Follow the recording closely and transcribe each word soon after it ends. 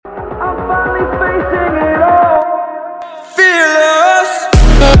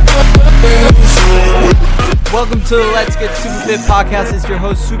welcome to the Let's Get Super Fit podcast. It's your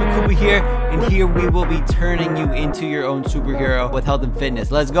host, Super Koopa here, and here we will be turning you into your own superhero with health and fitness.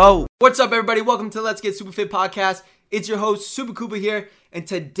 Let's go. What's up, everybody? Welcome to the Let's Get Super Fit podcast. It's your host, Super Koopa here, and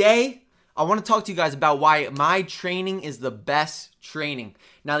today I want to talk to you guys about why my training is the best training.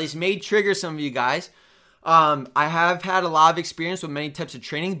 Now, this may trigger some of you guys. I have had a lot of experience with many types of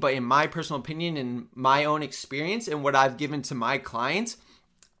training, but in my personal opinion, in my own experience and what I've given to my clients,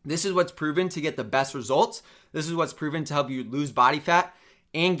 this is what's proven to get the best results. This is what's proven to help you lose body fat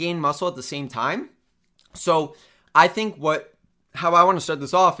and gain muscle at the same time. So I think how I want to start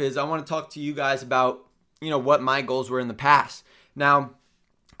this off is I want to talk to you guys about, what my goals were in the past. Now,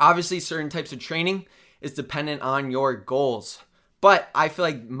 obviously certain types of training is dependent on your goals, but I feel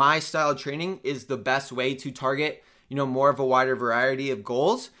like my style of training is the best way to target, more of a wider variety of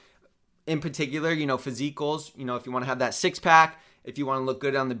goals. In particular, physique goals, if you want to have that six pack, if you want to look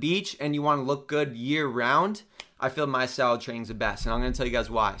good on the beach and you want to look good year round, I feel my style of training is the best. And I'm going to tell you guys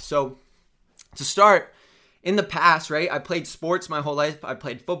why. So to start, in the past, right, I played sports my whole life. I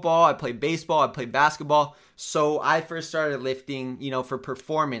played football, I played baseball, I played basketball. So I first started lifting, for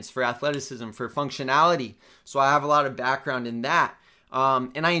performance, for athleticism, for functionality. So I have a lot of background in that.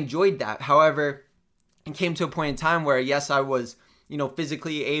 And I enjoyed that. However, it came to a point in time where, yes, I was,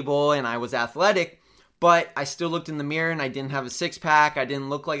 physically able and I was athletic, but I still looked in the mirror and I didn't have a six pack. I didn't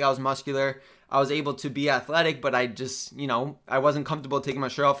look like I was muscular. I was able to be athletic, but I just, I wasn't comfortable taking my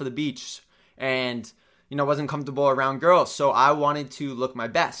shirt off at the beach and, wasn't comfortable around girls. So I wanted to look my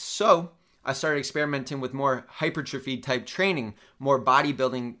best. So I started experimenting with more hypertrophy type training, more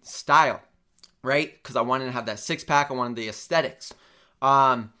bodybuilding style, right? Because I wanted to have that six pack. I wanted the aesthetics.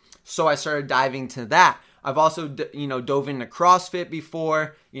 So I started diving to that. I've also, dove into CrossFit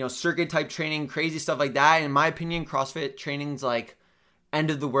before, circuit type training, crazy stuff like that. In my opinion, CrossFit training's like end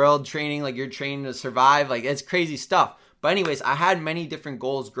of the world training, like you're training to survive. Like it's crazy stuff. But anyways, I had many different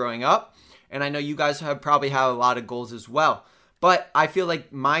goals growing up. And I know you guys probably have a lot of goals as well. But I feel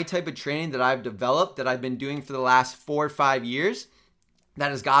like my type of training that I've developed, that I've been doing for the last 4 or 5 years,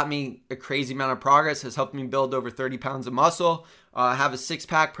 that has got me a crazy amount of progress, has helped me build over 30 pounds of muscle, have a six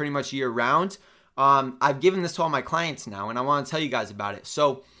pack pretty much year round. I've given this to all my clients now, and I want to tell you guys about it.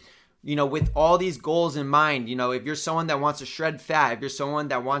 So, with all these goals in mind, if you're someone that wants to shred fat, if you're someone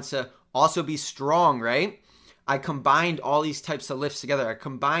that wants to also be strong, right? I combined all these types of lifts together. I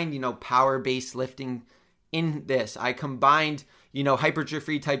combined, power-based lifting in this. I combined,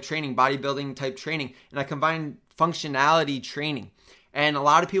 hypertrophy type training, bodybuilding type training, and I combined functionality training. And a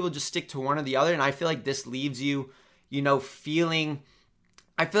lot of people just stick to one or the other, and I feel like this leaves you,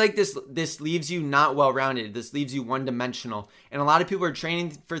 I feel like this leaves you not well-rounded. This leaves you one-dimensional. And a lot of people are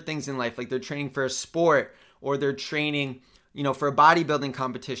training for things in life, like they're training for a sport, or they're training, for a bodybuilding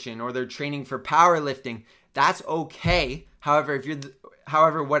competition, or they're training for powerlifting. That's okay.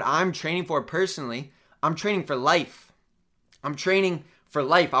 However, what I'm training for personally, I'm training for life. I'm training for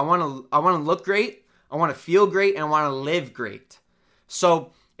life. I want to look great. I want to feel great, and I want to live great.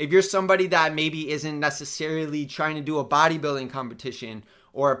 So if you're somebody that maybe isn't necessarily trying to do a bodybuilding competition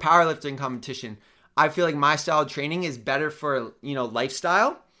or a powerlifting competition, I feel like my style of training is better for,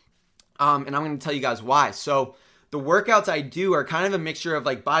 lifestyle. And I'm going to tell you guys why. So the workouts I do are kind of a mixture of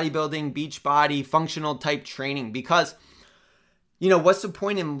like bodybuilding, beach body, functional type training, because, what's the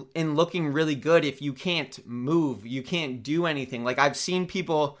point in looking really good if you can't move, you can't do anything? Like I've seen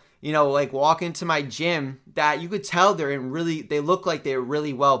people, like walk into my gym that you could tell they look like they're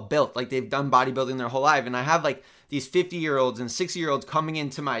really well built, like they've done bodybuilding their whole life. And I have like these 50-year-olds and 60-year-olds coming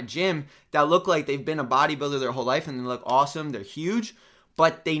into my gym that look like they've been a bodybuilder their whole life and they look awesome. They're huge,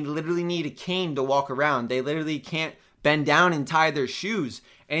 but they literally need a cane to walk around. They literally can't bend down and tie their shoes.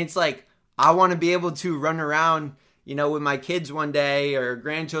 And it's like, I want to be able to run around, with my kids one day or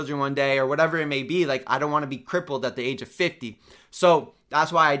grandchildren one day or whatever it may be. Like, I don't want to be crippled at the age of 50. So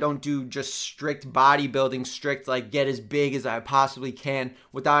that's why I don't do just strict bodybuilding, strict like get as big as I possibly can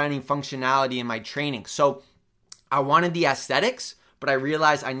without any functionality in my training. So I wanted the aesthetics, but I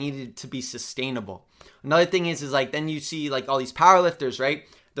realized I needed to be sustainable. Another thing is like then you see like all these powerlifters, right?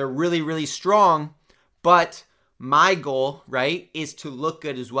 They're really, really strong, but my goal, right, is to look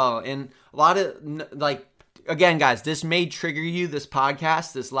good as well. And a lot of like, again, guys, this may trigger you, this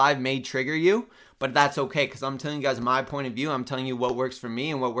podcast, this live may trigger you, but that's okay because I'm telling you guys my point of view. I'm telling you what works for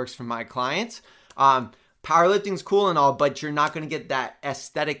me and what works for my clients. Powerlifting's cool and all, but you're not going to get that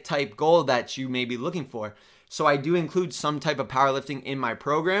aesthetic type goal that you may be looking for. So I do include some type of powerlifting in my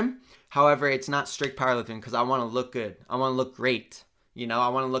program. However, it's not strict powerlifting because I want to look good. I want to look great. I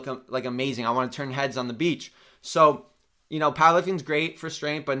want to look like amazing. I want to turn heads on the beach. So, powerlifting's great for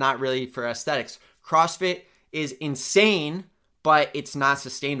strength, but not really for aesthetics. CrossFit is insane, but it's not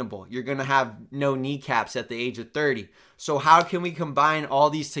sustainable. You're going to have no kneecaps at the age of 30. So how can we combine all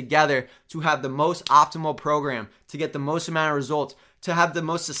these together to have the most optimal program, to get the most amount of results, to have the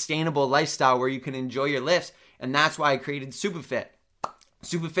most sustainable lifestyle where you can enjoy your lifts? And that's why I created SuperFit.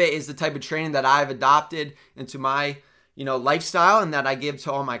 SuperFit is the type of training that I've adopted into my, lifestyle and that I give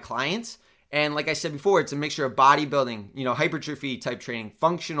to all my clients. And like I said before, it's a mixture of bodybuilding, hypertrophy type training,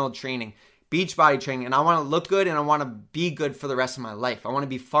 functional training, beach body training. And I want to look good and I want to be good for the rest of my life. I want to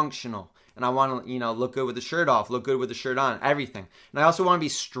be functional and I want to, look good with the shirt off, look good with the shirt on, everything. And I also want to be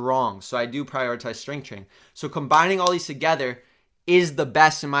strong. So I do prioritize strength training. So combining all these together is the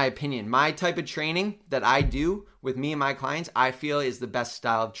best in my opinion. My type of training that I do with me and my clients, I feel is the best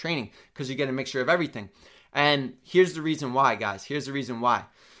style of training because you get a mixture of everything. And here's the reason why, guys. Here's the reason why.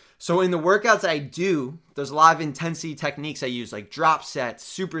 So in the workouts I do, there's a lot of intensity techniques I use, like drop sets,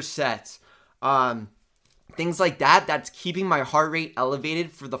 supersets, things like that. That's keeping my heart rate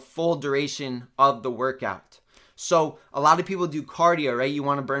elevated for the full duration of the workout. So a lot of people do cardio, right? You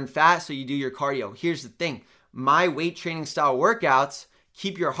want to burn fat, so you do your cardio. Here's the thing. My weight training style workouts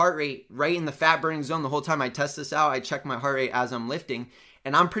keep your heart rate right in the fat burning zone the whole time. I test this out. I check my heart rate as I'm lifting,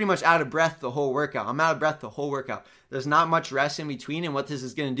 and I'm pretty much out of breath the whole workout. I'm out of breath the whole workout. There's not much rest in between, and what this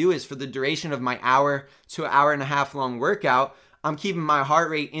is going to do is for the duration of my hour to hour and a half long workout, I'm keeping my heart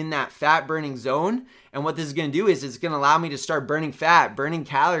rate in that fat burning zone. And what this is going to do is it's going to allow me to start burning fat, burning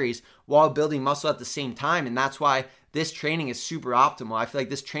calories while building muscle at the same time. And that's why this training is super optimal. I feel like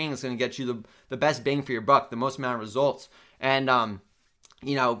this training is going to get you the best bang for your buck, the most amount of results. And,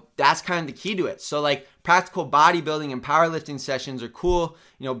 that's kind of the key to it. So like practical bodybuilding and powerlifting sessions are cool,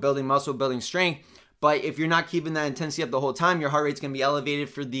 building muscle, building strength. But if you're not keeping that intensity up the whole time, your heart rate's going to be elevated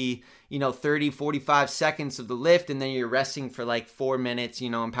for the, 30, 45 seconds of the lift. And then you're resting for like 4 minutes,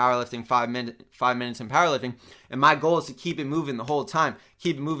 in powerlifting, 5 minutes in powerlifting. And my goal is to keep it moving the whole time,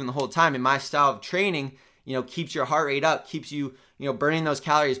 And my style of training, keeps your heart rate up, keeps you, burning those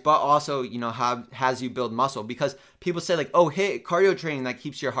calories, but also, has you build muscle. Because people say like, oh, HIIT cardio training, that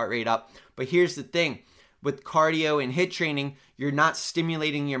keeps your heart rate up. But here's the thing. With cardio and HIIT training, you're not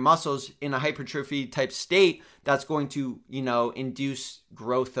stimulating your muscles in a hypertrophy type state that's going to, induce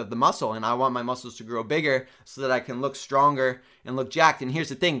growth of the muscle. And I want my muscles to grow bigger so that I can look stronger and look jacked. And here's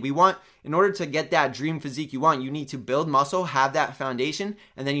the thing. In order to get that dream physique you want, you need to build muscle, have that foundation,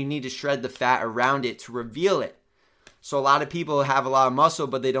 and then you need to shred the fat around it to reveal it. So a lot of people have a lot of muscle,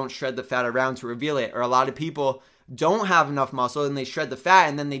 but they don't shred the fat around to reveal it. Or a lot of people don't have enough muscle and they shred the fat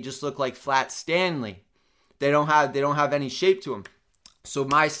and then they just look like Flat Stanley. They don't have any shape to them. So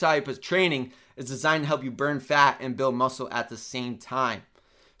my type of training is designed to help you burn fat and build muscle at the same time.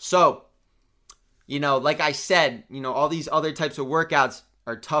 So, like I said, all these other types of workouts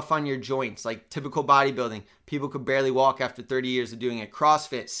are tough on your joints, like typical bodybuilding. People could barely walk after 30 years of doing it.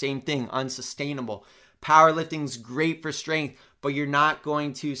 CrossFit, same thing, unsustainable. Powerlifting's great for strength, but you're not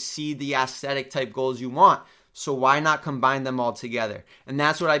going to see the aesthetic type goals you want. So why not combine them all together? And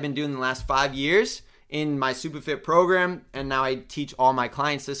that's what I've been doing the last 5 years in my SuperFit program, and now I teach all my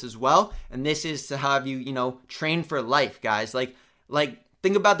clients this as well. And this is to have you, train for life, guys. Like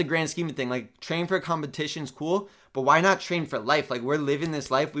think about the grand scheme of thing. Like train for a competition is cool, but why not train for life? Like we're living this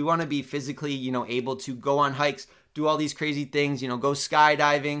life. We want to be physically, able to go on hikes, do all these crazy things, go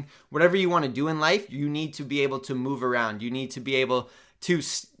skydiving, whatever you want to do in life. You need to be able to move around. You need to be able to,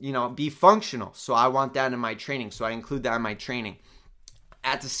 be functional. So I want that in my training. So I include that in my training.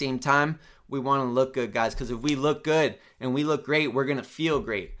 At the same time, we want to look good, guys, because if we look good and we look great, we're going to feel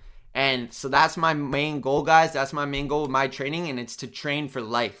great. And so that's my main goal, guys. That's my main goal with my training, and it's to train for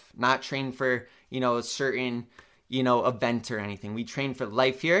life, not train for, a certain, event or anything. We train for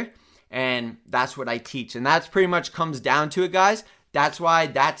life here, and that's what I teach. And that's pretty much comes down to it, guys. That's why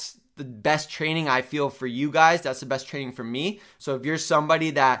that's the best training I feel for you guys. That's the best training for me. So if you're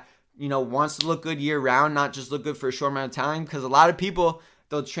somebody that, wants to look good year round, not just look good for a short amount of time, because a lot of people,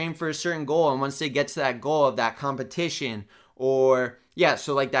 they'll train for a certain goal, and once they get to that goal of that competition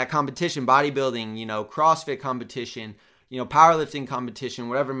so like that competition, bodybuilding, CrossFit competition, powerlifting competition,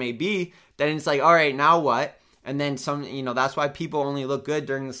 whatever it may be, then it's like, all right, now what? And then that's why people only look good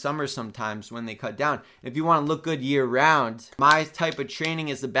during the summer sometimes when they cut down. If you want to look good year round, my type of training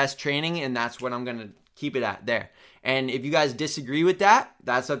is the best training, and that's what I'm going to keep it at there. And if you guys disagree with that,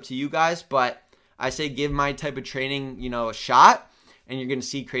 that's up to you guys, but I say give my type of training, a shot, and you're going to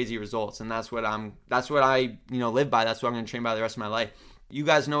see crazy results. And that's what I live by. That's what I'm going to train by the rest of my life. You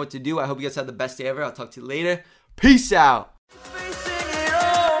guys know what to do. I hope you guys have the best day ever. I'll talk to you later. Peace out.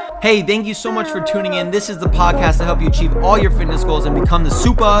 Hey, thank you so much for tuning in. This is the podcast to help you achieve all your fitness goals and become the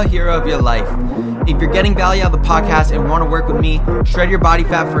superhero of your life. If you're getting value out of the podcast and want to work with me, shred your body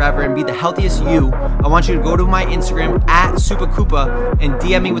fat forever and be the healthiest you, I want you to go to my Instagram at SupaKupa and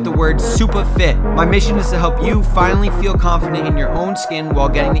DM me with the word SupaFit. My mission is to help you finally feel confident in your own skin while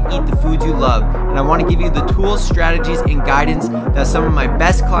getting to eat the foods you love. And I want to give you the tools, strategies, and guidance that some of my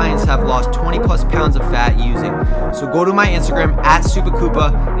best clients have lost 20 plus pounds of fat using. So go to my Instagram at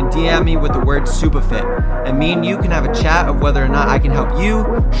SupaKupa and DM me with the word SupaFit. And me and you can have a chat of whether or not I can help you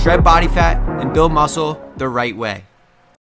shred body fat and build muscle the right way.